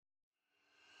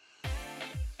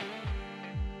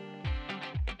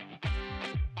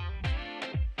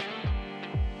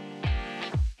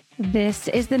This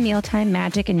is the Mealtime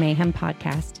Magic and Mayhem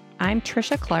podcast. I'm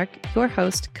Trisha Clark, your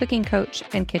host, cooking coach,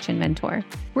 and kitchen mentor.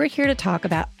 We're here to talk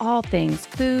about all things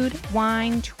food,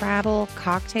 wine, travel,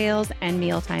 cocktails, and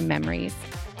mealtime memories.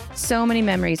 So many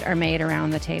memories are made around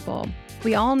the table.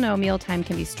 We all know mealtime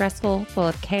can be stressful, full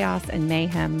of chaos and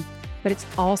mayhem, but it's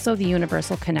also the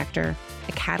universal connector,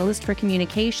 a catalyst for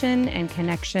communication and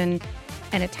connection,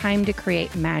 and a time to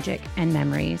create magic and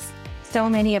memories. So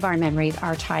many of our memories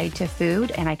are tied to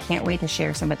food, and I can't wait to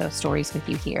share some of those stories with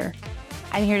you here.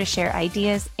 I'm here to share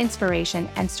ideas, inspiration,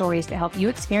 and stories to help you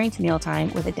experience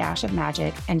mealtime with a dash of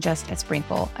magic and just a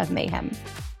sprinkle of mayhem.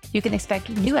 You can expect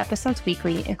new episodes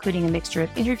weekly, including a mixture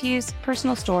of interviews,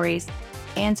 personal stories,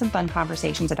 and some fun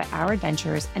conversations about our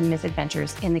adventures and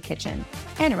misadventures in the kitchen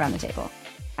and around the table.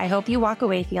 I hope you walk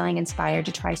away feeling inspired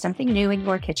to try something new in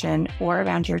your kitchen or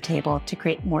around your table to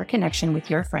create more connection with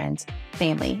your friends,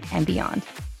 family, and beyond.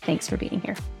 Thanks for being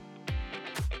here.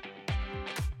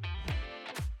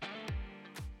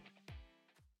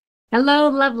 Hello,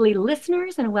 lovely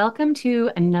listeners, and welcome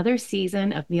to another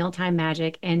season of Mealtime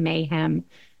Magic and Mayhem.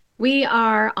 We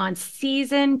are on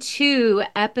season 2,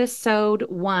 episode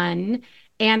 1,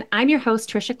 and I'm your host,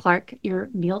 Trisha Clark, your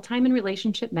mealtime and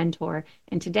relationship mentor.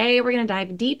 And today we're going to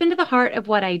dive deep into the heart of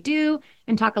what I do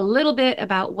and talk a little bit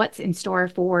about what's in store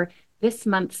for this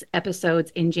month's episodes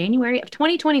in January of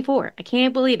 2024. I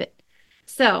can't believe it.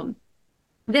 So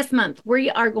this month,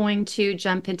 we are going to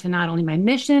jump into not only my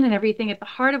mission and everything at the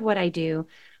heart of what I do,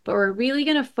 but we're really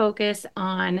going to focus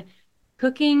on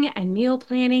cooking and meal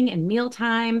planning and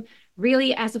mealtime,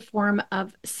 really as a form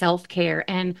of self-care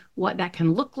and what that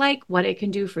can look like, what it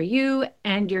can do for you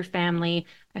and your family.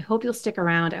 I hope you'll stick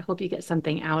around. I hope you get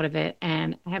something out of it.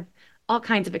 And I have all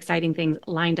kinds of exciting things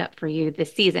lined up for you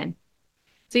this season.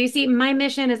 So you see, my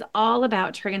mission is all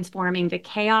about transforming the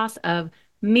chaos of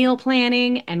meal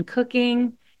planning and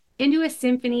cooking into a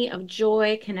symphony of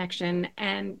joy, connection,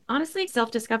 and honestly,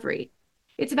 self-discovery.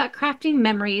 It's about crafting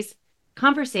memories,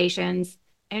 conversations,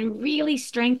 and really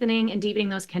strengthening and deepening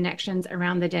those connections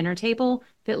around the dinner table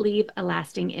that leave a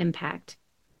lasting impact.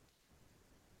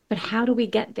 But how do we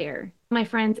get there? My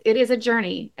friends, it is a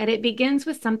journey, and it begins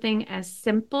with something as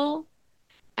simple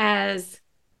as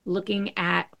looking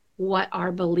at what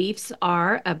our beliefs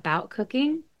are about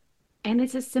cooking. And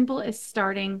it's as simple as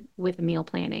starting with meal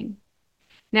planning.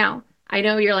 Now, I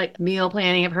know you're like, meal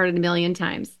planning, I've heard it a million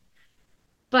times,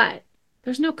 but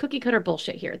there's no cookie cutter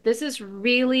bullshit here. This is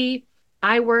really,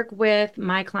 I work with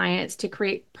my clients to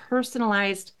create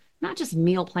personalized, not just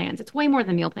meal plans, it's way more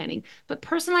than meal planning, but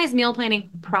personalized meal planning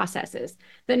processes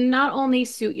that not only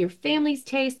suit your family's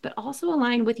taste, but also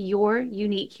align with your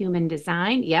unique human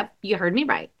design. Yep, you heard me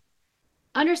right.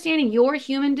 Understanding your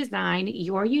human design,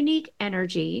 your unique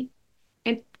energy,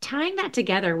 and tying that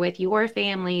together with your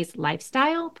family's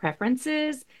lifestyle,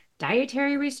 preferences,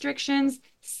 dietary restrictions,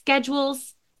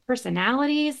 schedules,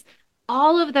 personalities,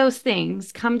 all of those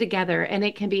things come together and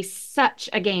it can be such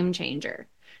a game changer.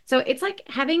 So it's like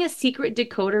having a secret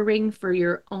decoder ring for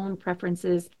your own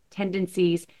preferences,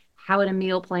 tendencies, how to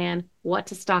meal plan, what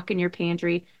to stock in your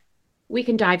pantry. We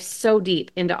can dive so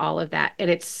deep into all of that and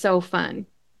it's so fun.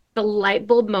 The light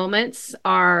bulb moments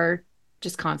are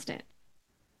just constant.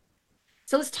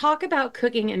 So let's talk about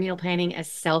cooking and meal planning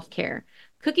as self-care.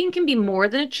 Cooking can be more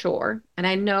than a chore, and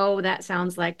I know that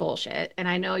sounds like bullshit, and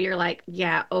I know you're like,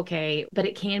 yeah, okay, but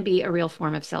it can be a real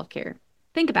form of self-care.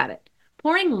 Think about it.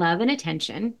 Pouring love and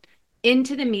attention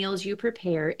into the meals you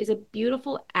prepare is a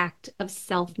beautiful act of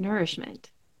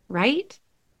self-nourishment, right?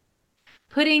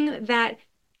 Putting that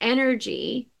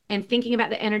energy and thinking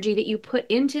about the energy that you put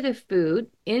into the food,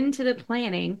 into the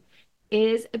planning,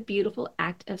 is a beautiful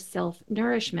act of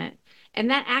self-nourishment. And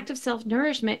that act of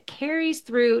self-nourishment carries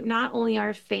through not only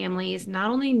our families, not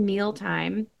only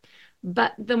mealtime,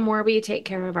 but the more we take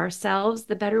care of ourselves,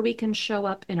 the better we can show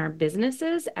up in our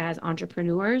businesses as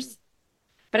entrepreneurs.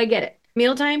 But I get it.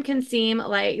 Mealtime can seem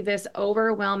like this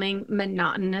overwhelming,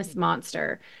 monotonous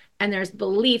monster. And there's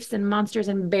beliefs and monsters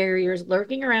and barriers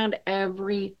lurking around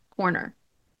every corner.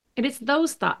 And it's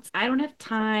those thoughts. I don't have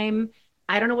time.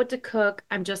 I don't know what to cook.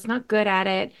 I'm just not good at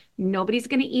it. Nobody's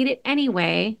going to eat it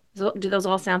anyway. So, do those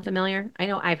all sound familiar? I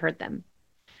know I've heard them.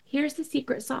 Here's the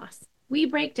secret sauce. We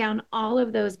break down all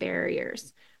of those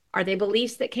barriers. Are they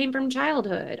beliefs that came from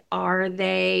childhood? Are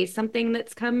they something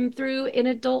that's come through in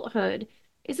adulthood?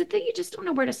 Is it that you just don't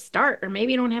know where to start, or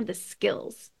maybe you don't have the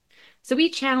skills? So we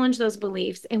challenge those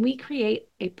beliefs and we create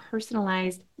a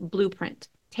personalized blueprint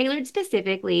tailored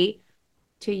specifically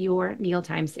to your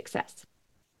mealtime success.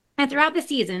 And throughout the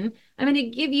season, I'm going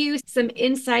to give you some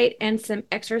insight and some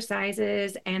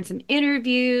exercises and some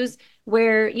interviews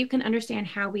where you can understand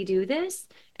how we do this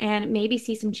and maybe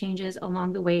see some changes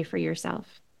along the way for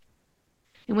yourself.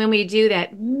 And when we do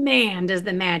that, man, does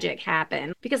the magic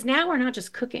happen. Because now we're not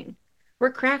just cooking,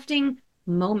 we're crafting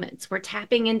moments, we're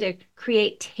tapping into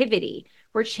creativity,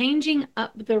 we're changing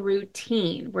up the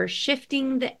routine, we're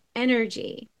shifting the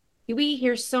energy. We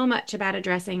hear so much about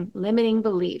addressing limiting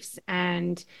beliefs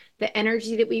and the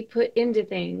energy that we put into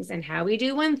things, and how we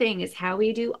do one thing is how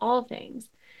we do all things.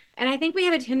 And I think we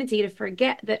have a tendency to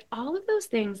forget that all of those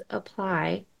things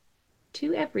apply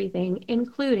to everything,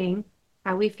 including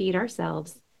how we feed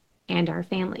ourselves and our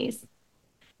families.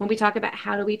 When we talk about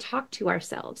how do we talk to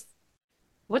ourselves,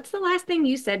 what's the last thing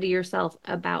you said to yourself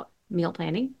about meal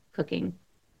planning, cooking,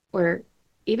 or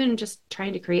even just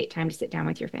trying to create time to sit down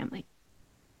with your family?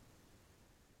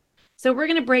 So, we're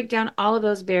going to break down all of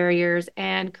those barriers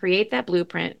and create that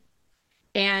blueprint.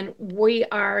 And we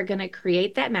are going to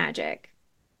create that magic.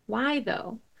 Why,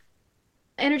 though?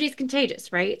 Energy is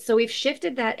contagious, right? So, we've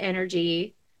shifted that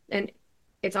energy, and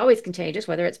it's always contagious,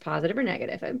 whether it's positive or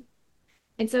negative.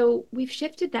 And so we've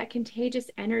shifted that contagious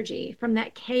energy from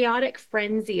that chaotic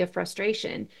frenzy of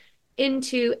frustration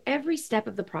into every step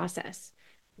of the process,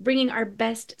 bringing our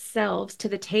best selves to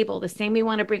the table, the same we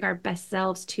want to bring our best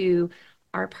selves to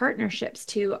our partnerships,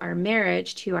 to our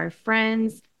marriage, to our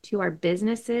friends, to our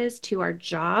businesses, to our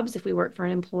jobs if we work for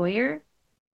an employer.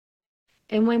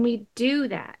 And when we do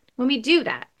that,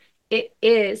 it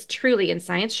is truly, and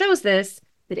science shows this,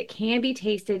 that it can be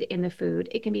tasted in the food,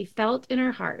 it can be felt in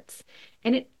our hearts,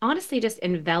 and it honestly just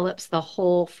envelops the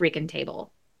whole freaking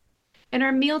table. And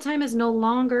our mealtime is no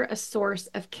longer a source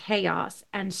of chaos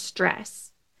and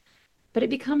stress, but it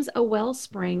becomes a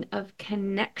wellspring of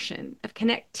connection, of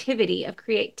connectivity, of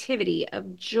creativity,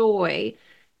 of joy.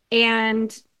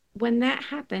 And when that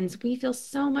happens, we feel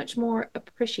so much more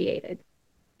appreciated,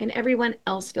 and everyone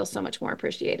else feels so much more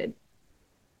appreciated.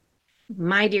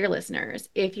 My dear listeners,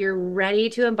 if you're ready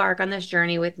to embark on this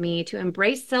journey with me to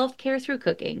embrace self care through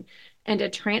cooking and to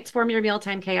transform your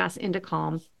mealtime chaos into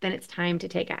calm, then it's time to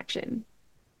take action.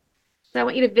 So I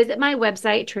want you to visit my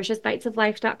website,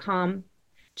 triciasbitesoflife.com.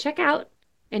 Check out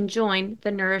and join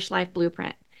the Nourished Life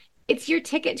Blueprint. It's your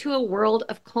ticket to a world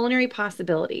of culinary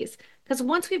possibilities. Because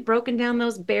once we've broken down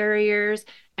those barriers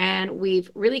and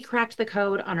we've really cracked the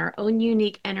code on our own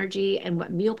unique energy and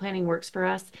what meal planning works for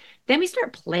us, then we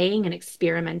start playing and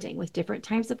experimenting with different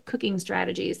types of cooking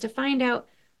strategies to find out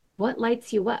what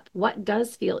lights you up, what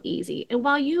does feel easy. And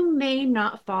while you may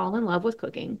not fall in love with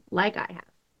cooking like I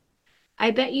have,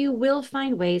 I bet you will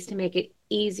find ways to make it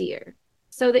easier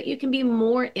so that you can be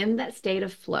more in that state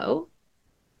of flow.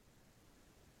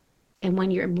 And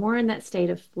when you're more in that state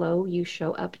of flow, you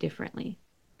show up differently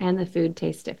and the food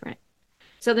tastes different.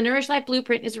 So, the Nourish Life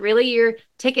Blueprint is really your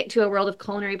ticket to a world of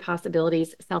culinary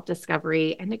possibilities, self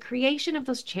discovery, and the creation of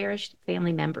those cherished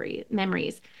family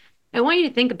memories. I want you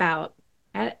to think about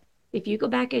if you go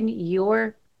back in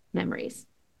your memories,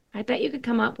 I bet you could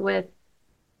come up with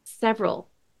several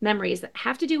memories that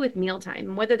have to do with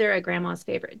mealtime, whether they're a grandma's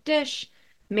favorite dish,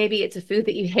 maybe it's a food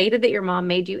that you hated that your mom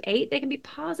made you eat. They can be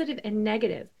positive and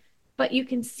negative, but you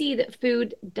can see that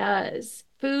food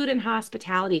and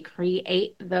hospitality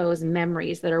create those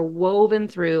memories that are woven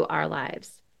through our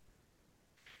lives.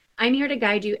 I'm here to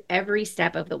guide you every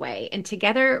step of the way, and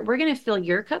together we're going to fill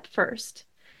your cup first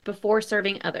before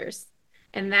serving others.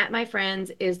 And that, my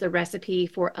friends, is the recipe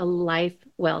for a life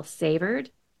well savored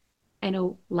and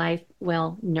a life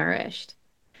well nourished.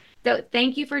 So,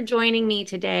 thank you for joining me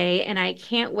today, and I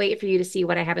can't wait for you to see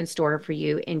what I have in store for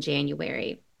you in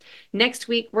January. Next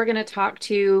week, we're going to talk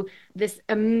to this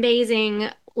amazing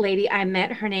lady I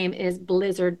met. Her name is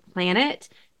Blizzard Planet.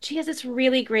 She has this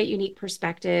really great, unique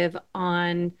perspective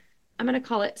on, I'm going to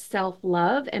call it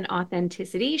self-love and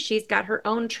authenticity. She's got her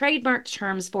own trademark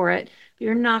terms for it.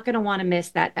 You're not going to want to miss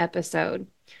that episode.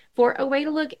 For a way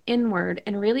to look inward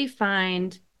and really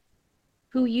find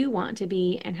who you want to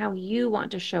be and how you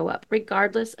want to show up,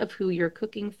 regardless of who you're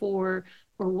cooking for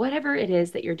or whatever it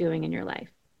is that you're doing in your life.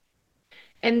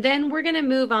 And then we're going to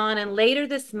move on. And later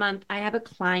this month, I have a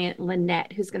client,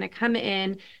 Lynette, who's going to come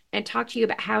in and talk to you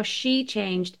about how she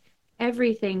changed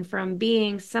everything from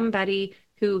being somebody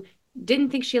who didn't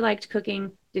think she liked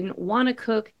cooking, didn't want to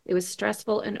cook. It was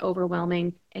stressful and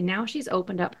overwhelming. And now she's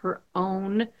opened up her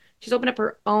own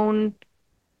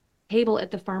table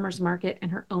at the farmer's market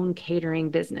and her own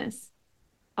catering business,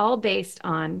 all based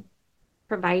on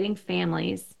providing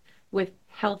families with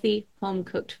healthy home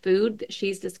cooked food that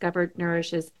she's discovered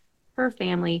nourishes her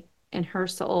family and her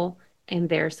soul and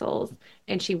their souls.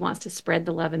 And she wants to spread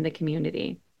the love in the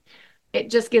community. It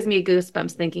just gives me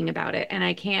goosebumps thinking about it. And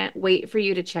I can't wait for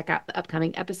you to check out the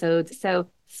upcoming episodes. So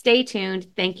stay tuned.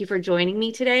 Thank you for joining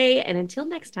me today. And until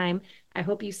next time, I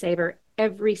hope you savor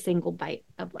every single bite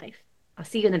of life. I'll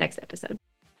see you in the next episode.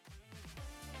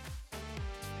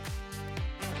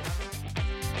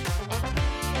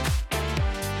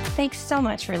 Thanks so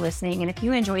much for listening. And if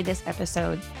you enjoyed this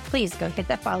episode, please go hit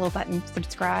that follow button,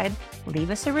 subscribe,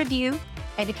 leave us a review.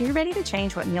 And if you're ready to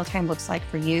change what mealtime looks like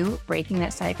for you, breaking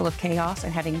that cycle of chaos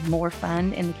and having more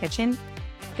fun in the kitchen,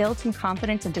 build some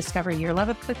confidence and discover your love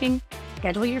of cooking,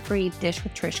 schedule your free Dish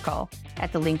with Trish call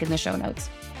at the link in the show notes.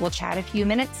 We'll chat a few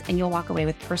minutes and you'll walk away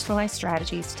with personalized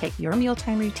strategies to take your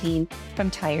mealtime routine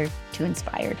from tired to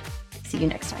inspired. See you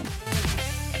next time.